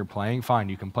what game you're playing, fine,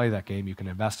 you can play that game, you can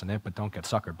invest in it, but don't get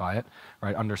suckered by it,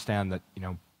 right? Understand that,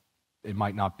 it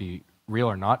might not be real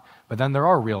or not, but then there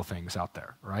are real things out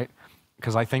there, right?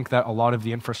 Because I think that a lot of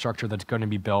the infrastructure that's going to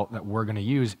be built, that we're going to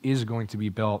use, is going to be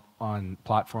built on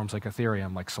platforms like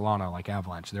Ethereum, like Solana, like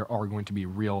Avalanche. There are going to be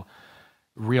real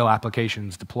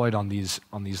applications deployed on these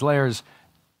layers.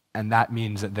 and that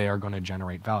means that they are going to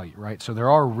generate value, right? So there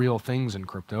are real things in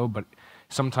crypto, but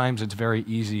sometimes it's very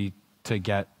easy to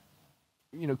get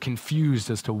confused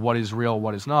as to what is real,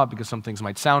 what is not, because some things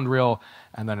might sound real,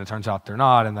 and then it turns out they're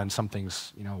not, and then some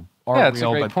things, are yeah, real. it's a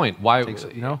great point. Why,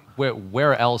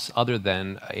 where else other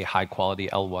than a high quality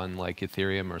L1 like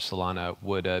Ethereum or Solana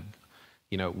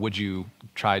would you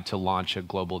try to launch a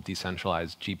global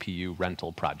decentralized GPU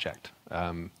rental project?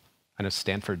 I know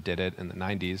Stanford did it in the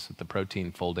 90s with the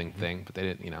protein folding thing, but they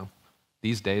didn't,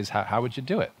 these days, how would you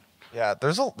do it? Yeah,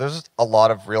 there's a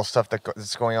lot of real stuff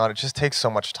that's going on. It just takes so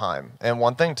much time. And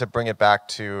one thing to bring it back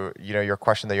to, your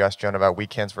question that you asked, Jonah, about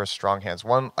weak hands versus strong hands.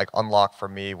 One unlock for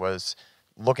me was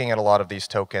looking at a lot of these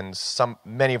tokens,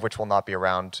 many of which will not be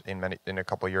around in a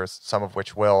couple of years, some of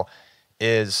which will,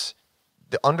 is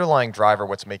the underlying driver,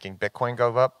 what's making Bitcoin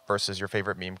go up versus your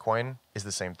favorite meme coin, is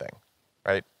the same thing,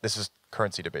 right? This is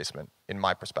currency debasement, in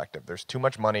my perspective. There's too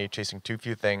much money chasing too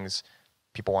few things.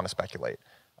 People want to speculate.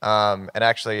 And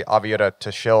actually, Avi Jonah,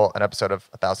 to shill an episode of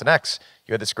 1000X,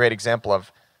 you had this great example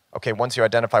of, okay, once you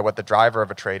identify what the driver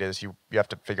of a trade is, you have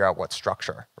to figure out what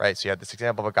structure, right? So you had this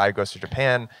example of a guy who goes to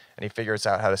Japan and he figures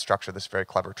out how to structure this very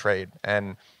clever trade.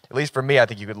 And at least for me, I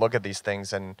think you could look at these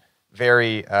things and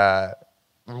very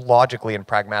logically and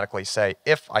pragmatically say,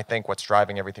 if I think what's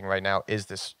driving everything right now is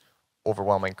this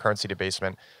overwhelming currency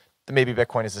debasement, then maybe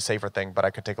Bitcoin is the safer thing, but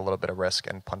I could take a little bit of risk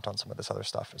and punt on some of this other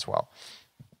stuff as well.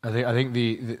 I think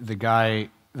the guy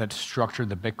that structured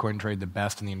the Bitcoin trade the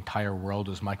best in the entire world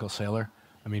was Michael Saylor.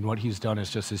 I mean, what he's done is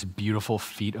just this beautiful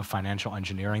feat of financial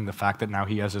engineering. The fact that now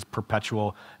he has this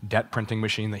perpetual debt printing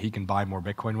machine that he can buy more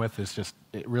Bitcoin with is just,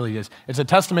 it really is. It's a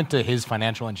testament to his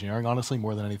financial engineering, honestly,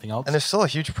 more than anything else. And there's still a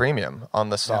huge premium on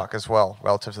the stock as well,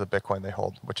 relative to the Bitcoin they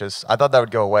hold, which is, I thought that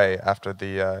would go away after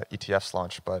the ETFs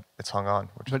launch, but it's hung on,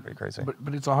 which is pretty crazy.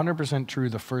 But it's 100% true,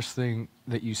 the first thing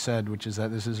that you said, which is that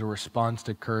this is a response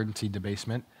to currency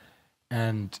debasement.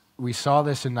 And we saw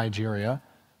this in Nigeria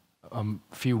a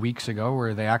few weeks ago,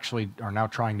 where they actually are now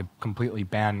trying to completely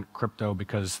ban crypto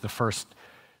because the first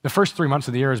 3 months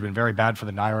of the year has been very bad for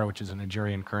the naira, which is a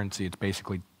Nigerian currency. It's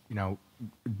basically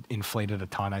inflated a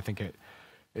ton. I think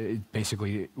it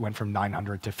basically went from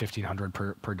 900 to 1500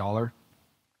 per dollar,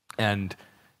 and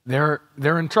they're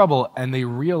in trouble. And they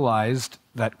realized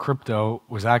that crypto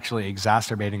was actually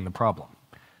exacerbating the problem.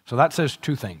 So that says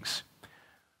two things.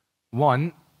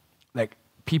 One,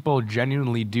 people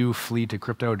genuinely do flee to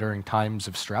crypto during times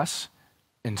of stress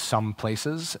in some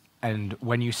places. And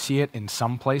when you see it in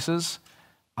some places,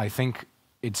 I think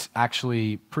it's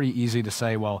actually pretty easy to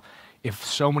say, well, if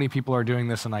so many people are doing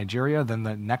this in Nigeria, then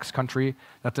the next country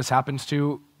that this happens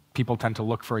to, people tend to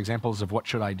look for examples of what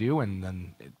should I do, and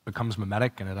then it becomes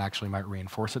mimetic and it actually might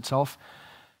reinforce itself.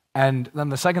 And then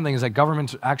the second thing is that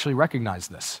governments actually recognize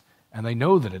this, and they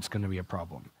know that it's going to be a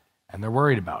problem, and they're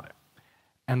worried about it.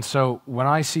 And so when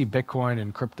I see Bitcoin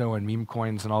and crypto and meme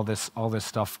coins and all this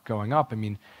stuff going up, I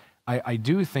mean, I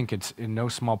do think it's in no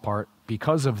small part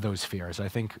because of those fears. I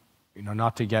think,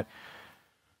 not to get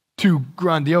too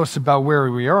grandiose about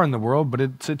where we are in the world, but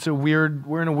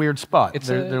we're in a weird spot.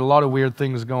 There are a lot of weird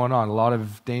things going on, a lot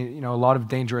of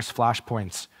dangerous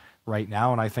flashpoints right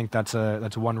now, and I think that's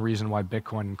one reason why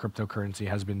Bitcoin and cryptocurrency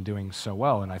has been doing so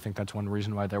well, and I think that's one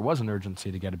reason why there was an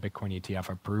urgency to get a Bitcoin ETF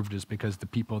approved, is because the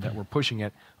people that were pushing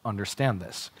it understand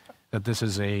that this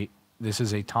is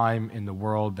a time in the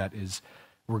world that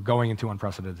we're going into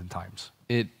unprecedented times.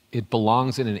 It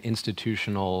belongs in an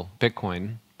institutional,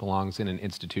 Bitcoin belongs in an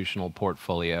institutional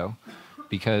portfolio,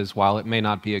 because while it may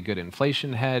not be a good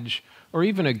inflation hedge or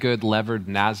even a good levered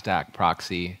NASDAQ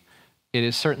proxy, it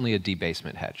is certainly a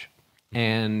debasement hedge.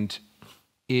 And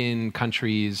in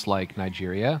countries like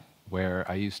Nigeria, where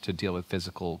I used to deal with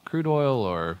physical crude oil,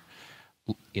 or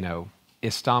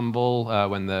Istanbul,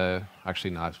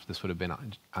 this would have been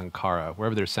Ankara,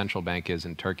 wherever their central bank is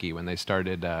in Turkey, when they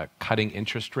started cutting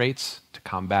interest rates to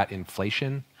combat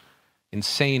inflation,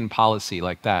 insane policy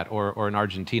like that, or in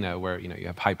Argentina, where you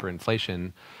have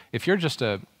hyperinflation. If you're just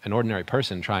an ordinary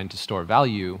person trying to store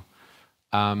value,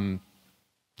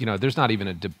 there's not even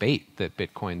a debate that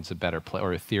Bitcoin's a better place,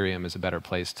 or Ethereum is a better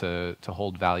place to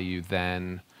hold value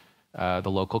than the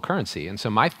local currency. And so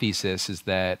my thesis is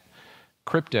that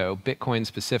crypto, Bitcoin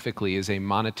specifically, is a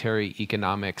monetary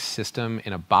economic system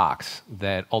in a box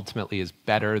that ultimately is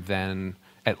better than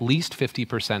at least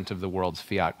 50% of the world's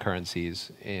fiat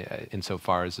currencies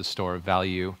insofar as a store of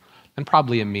value, and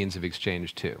probably a means of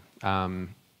exchange too.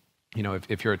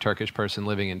 If you're a Turkish person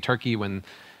living in Turkey, when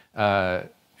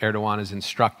Erdogan is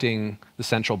instructing the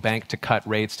central bank to cut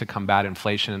rates to combat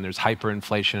inflation, and there's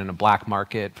hyperinflation and a black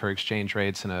market for exchange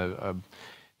rates and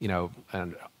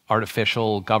an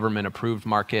artificial government-approved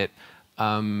market.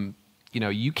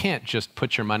 You can't just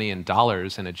put your money in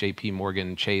dollars in a JP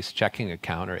Morgan Chase checking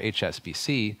account or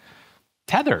HSBC.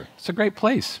 Tether, it's a great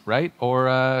place, right?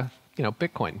 Or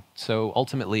Bitcoin. So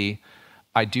ultimately,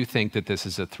 I do think that this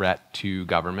is a threat to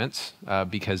governments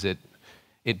because it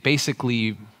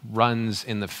basically runs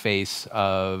in the face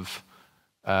of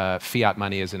fiat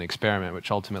money as an experiment,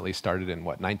 which ultimately started in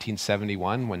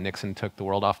 1971 when Nixon took the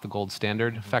world off the gold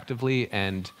standard effectively.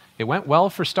 And it went well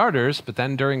for starters, but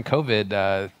then during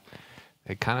COVID,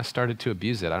 it kind of started to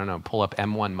abuse it. I don't know, pull up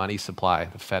M1 money supply.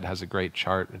 The Fed has a great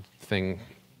chart. Thing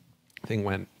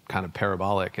went kind of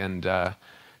parabolic, and I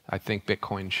think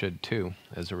Bitcoin should too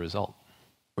as a result.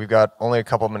 We've got only a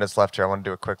couple minutes left here. I want to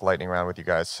do a quick lightning round with you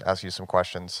guys, ask you some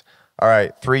questions. All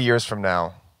right, 3 years from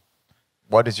now,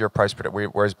 what is your price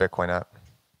prediction? Where's Bitcoin at?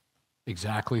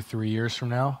 Exactly 3 years from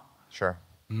now? Sure.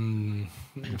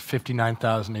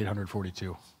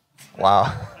 59,842.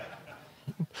 Wow.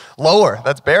 Lower.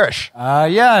 That's bearish.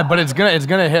 Yeah, but it's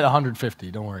gonna hit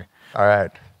 150. Don't worry. All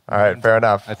right. Fair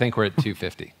enough. I think we're at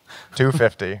 250.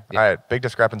 250. Yeah. All right. Big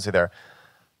discrepancy there.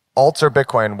 Alts or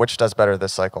Bitcoin, which does better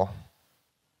this cycle?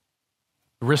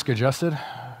 Risk adjusted?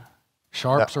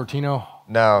 Sharps or Tino?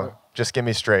 No. Just give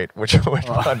me straight. Which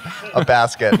one? A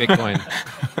basket.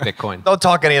 Bitcoin. Don't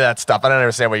talk any of that stuff. I don't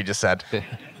understand what you just said.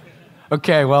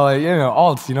 Okay, well,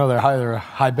 alts, they're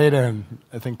high beta, and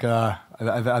I think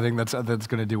that's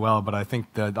going to do well. But I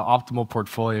think the optimal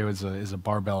portfolio is a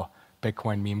barbell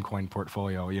Bitcoin meme coin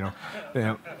portfolio.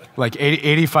 Like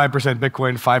 85%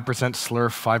 Bitcoin, 5%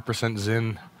 Slurf, 5%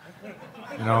 Zin,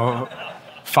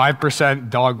 5%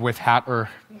 dog with hat or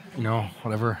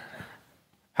whatever.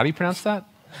 How do you pronounce that?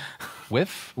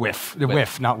 Whiff? Whiff,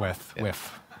 not with. Yeah.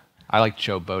 Whiff. I like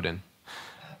Joe Biden.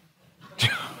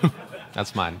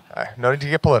 That's mine. No need to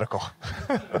get political.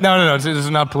 No. This is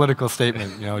not a political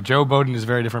statement. Joe Biden is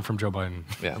very different from Joe Biden.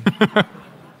 Yeah.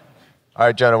 All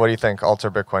right, Jonah, what do you think? Alts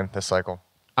or Bitcoin this cycle?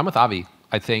 I'm with Avi.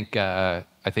 I think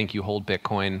you hold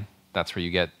Bitcoin. That's where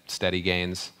you get steady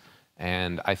gains.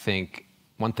 And I think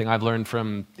one thing I've learned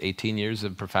from 18 years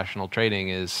of professional trading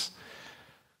is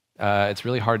it's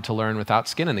really hard to learn without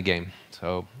skin in the game.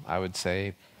 So I would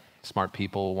say smart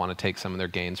people want to take some of their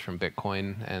gains from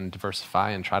Bitcoin and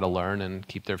diversify and try to learn and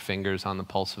keep their fingers on the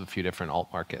pulse of a few different alt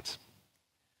markets.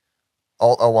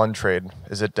 Alt L1 trade,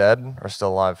 is it dead or still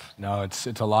alive? No, it's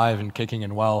alive and kicking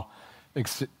and well,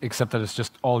 except that it's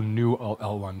just all new alt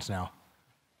L1s now.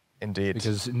 Indeed.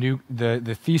 Because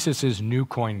the thesis is new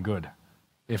coin good.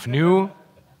 If new,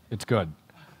 it's good.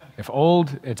 If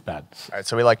old, it's bad. All right,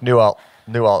 so we like new alt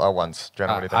L1s.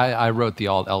 Jenna, what do you think? I wrote the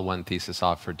alt L1 thesis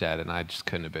off for dead, and I just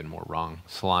couldn't have been more wrong.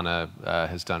 Solana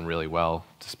has done really well,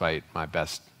 despite my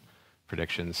best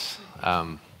predictions.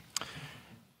 I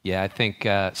think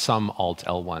some alt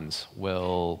L1s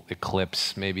will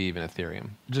eclipse maybe even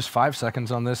Ethereum. Just 5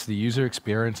 seconds on this. The user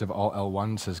experience of alt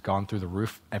L1s has gone through the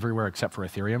roof everywhere except for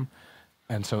Ethereum.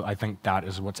 And so I think that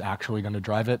is what's actually going to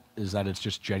drive it, is that it's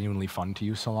just genuinely fun to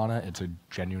use Solana. It's a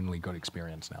genuinely good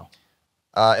experience now.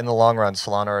 In the long run,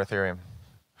 Solana or Ethereum?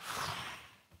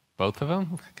 Both of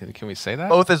them? Can we say that?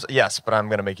 Both is, yes, but I'm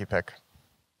going to make you pick.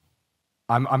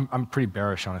 I'm pretty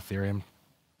bearish on Ethereum,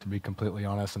 to be completely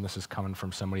honest, and this is coming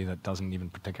from somebody that doesn't even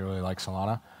particularly like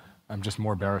Solana. I'm just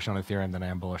more bearish on Ethereum than I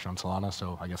am bullish on Solana,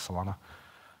 so I guess Solana.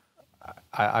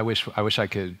 I wish I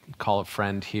could call a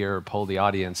friend here or poll the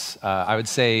audience. I would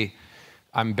say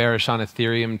I'm bearish on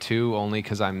Ethereum too, only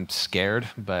because I'm scared.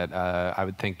 But I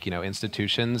would think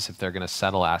institutions, if they're going to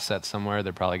settle assets somewhere,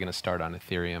 they're probably going to start on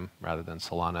Ethereum rather than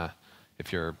Solana.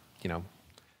 If you're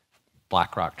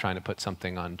BlackRock trying to put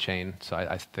something on chain, so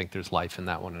I think there's life in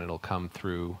that one, and it'll come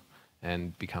through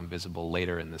and become visible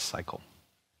later in this cycle.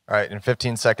 All right, in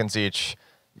 15 seconds each,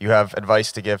 you have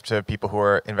advice to give to people who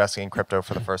are investing in crypto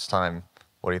for the first time.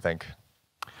 What do you think?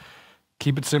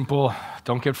 Keep it simple.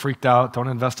 Don't get freaked out. Don't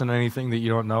invest in anything that you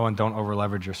don't know, and don't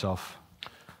over-leverage yourself.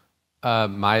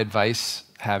 My advice,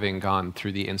 having gone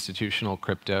through the institutional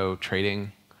crypto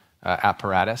trading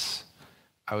apparatus,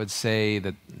 I would say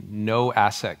that no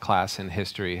asset class in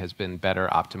history has been better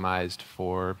optimized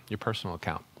for your personal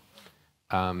account.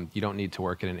 You don't need to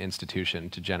work at an institution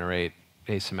to generate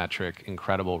asymmetric,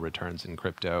 incredible returns in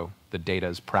crypto. The data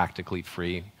is practically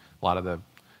free. A lot of the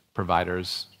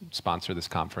providers sponsor this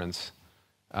conference.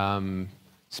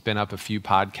 Spin up a few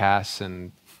podcasts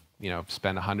and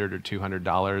spend $100 or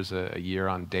 $200 a year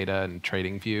on data and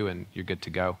TradingView, and you're good to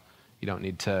go. You don't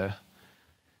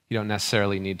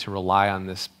necessarily need to rely on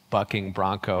this bucking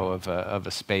bronco of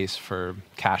a space for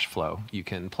cash flow. You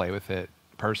can play with it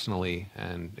personally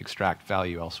and extract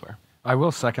value elsewhere. I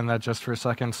will second that just for a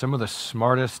second. Some of the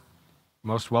smartest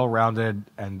most well-rounded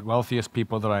and wealthiest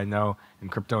people that I know in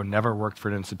crypto never worked for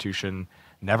an institution,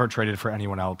 never traded for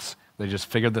anyone else. They just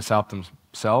figured this out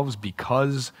themselves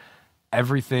because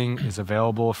everything is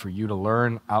available for you to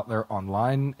learn out there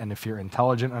online. And if you're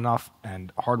intelligent enough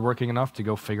and hardworking enough to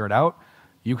go figure it out,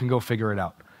 you can go figure it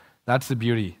out. That's the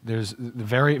beauty. There's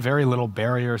very, very little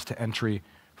barriers to entry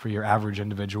for your average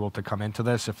individual to come into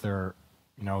this if they're,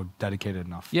 you know, dedicated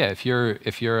enough. Yeah, if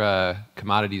you're a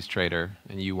commodities trader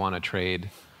and you want to trade,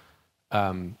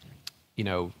 you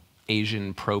know,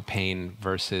 Asian propane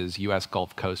versus U.S.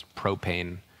 Gulf Coast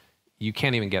propane, you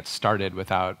can't even get started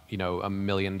without, you know, $1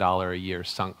 million a year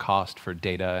sunk cost for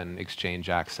data and exchange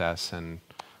access and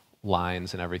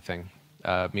lines and everything.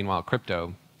 Meanwhile,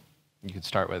 crypto, you could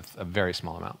start with a very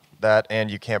small amount. That,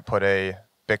 and you can't put a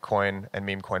Bitcoin and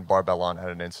meme coin barbell on at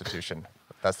an institution.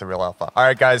 That's the real alpha. All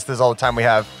right, guys, this is all the time we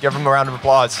have. Give them a round of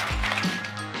applause.